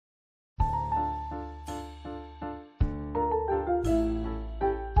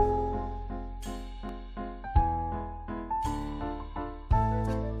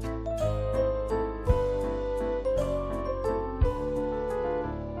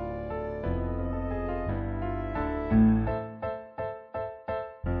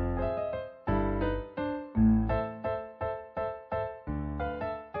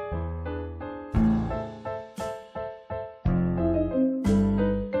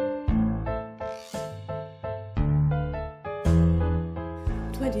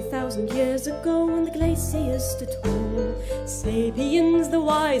2,000 years ago, when the glaciers stood tall, Sapiens the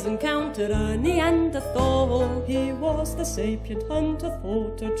wise encountered a Neanderthal. He was the sapient hunter,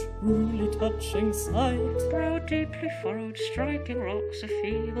 thought a truly touching sight. Broad, deeply furrowed, striking rocks, a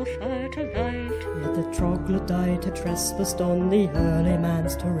feeble fire to light. Yet the troglodyte had trespassed on the early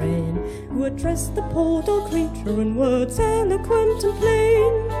man's terrain, who addressed the portal creature in words eloquent and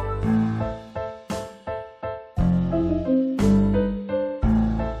plain.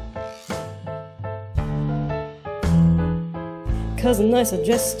 Cousin, I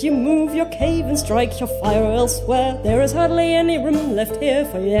suggest you move your cave and strike your fire elsewhere. There is hardly any room left here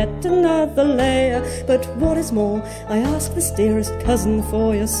for yet another lair. But what is more, I ask this dearest cousin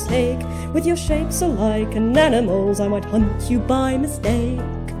for your sake. With your shapes alike and animals, I might hunt you by mistake.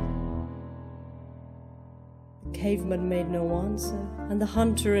 The caveman made no answer, and the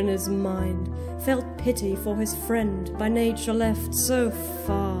hunter in his mind felt pity for his friend, by nature left so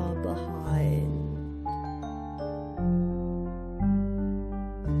far behind.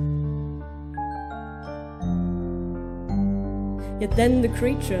 Yet then the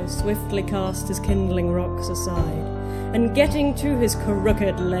creature swiftly cast his kindling rocks aside, and getting to his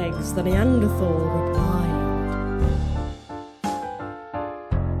crooked legs, the Neanderthal replied.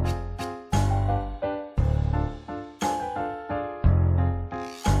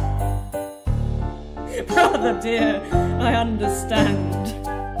 Brother dear, I understand.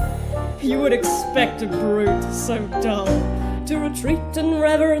 You would expect a brute so dull to retreat in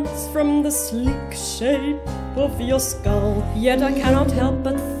reverence from the sleek shape of your skull. Yet I cannot help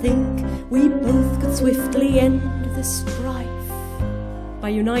but think we both could swiftly end this strife by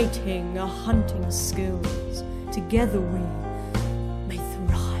uniting our hunting skills. Together we may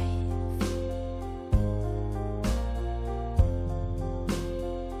thrive.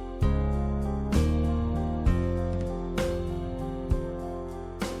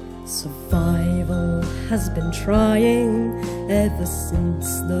 Survival has been trying ever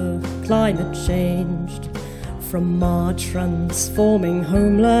since the climate changed. From our transforming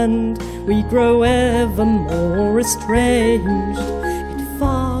homeland, we grow ever more estranged. Yet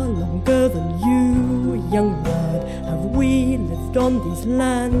far longer than you, young lad, have we lived on these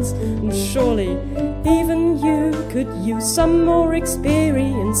lands, and surely even you could use some more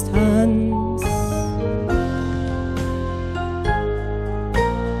experienced hands.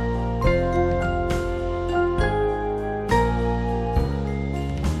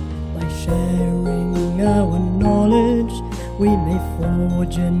 Sharing our knowledge, we may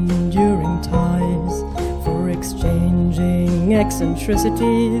forge enduring ties, for exchanging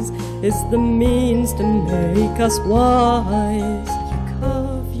eccentricities is the means to make us wise. You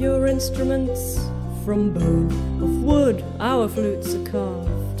carve your instruments from bone of wood, our flutes are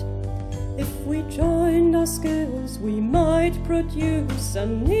carved. If we joined our skills, we might produce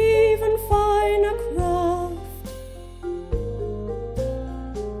an even finer craft.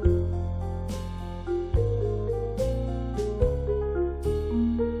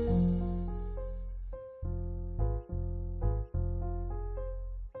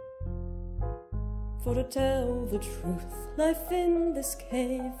 For to tell the truth, life in this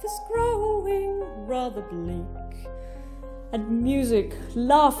cave is growing rather bleak, and music,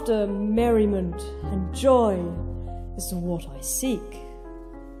 laughter, merriment, and joy is what I seek.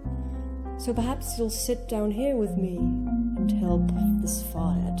 So perhaps you'll sit down here with me and help this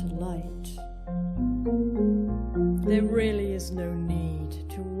fire to light. There really is no need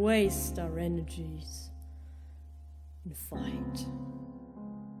to waste our energies in fight.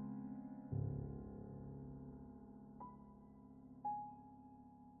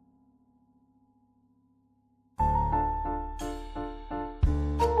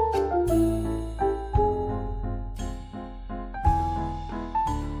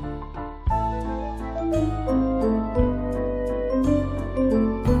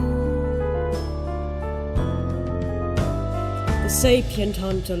 The sapient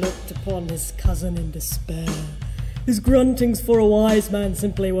hunter looked upon his cousin in despair. His gruntings for a wise man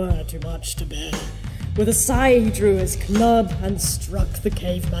simply were too much to bear. With a sigh he drew his club and struck the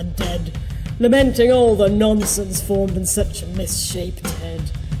caveman dead, lamenting all the nonsense formed in such a misshaped head.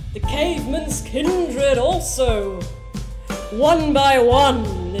 The caveman's kindred also, one by one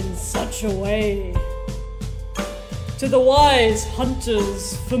in such a way, to the wise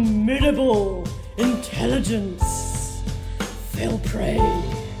hunter's formidable intelligence fell prey.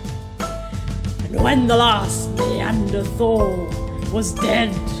 And when the last Neanderthal was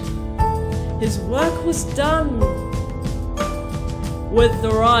dead, his work was done. With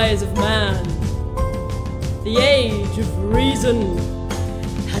the rise of man, the age of reason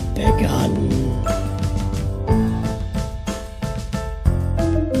had begun.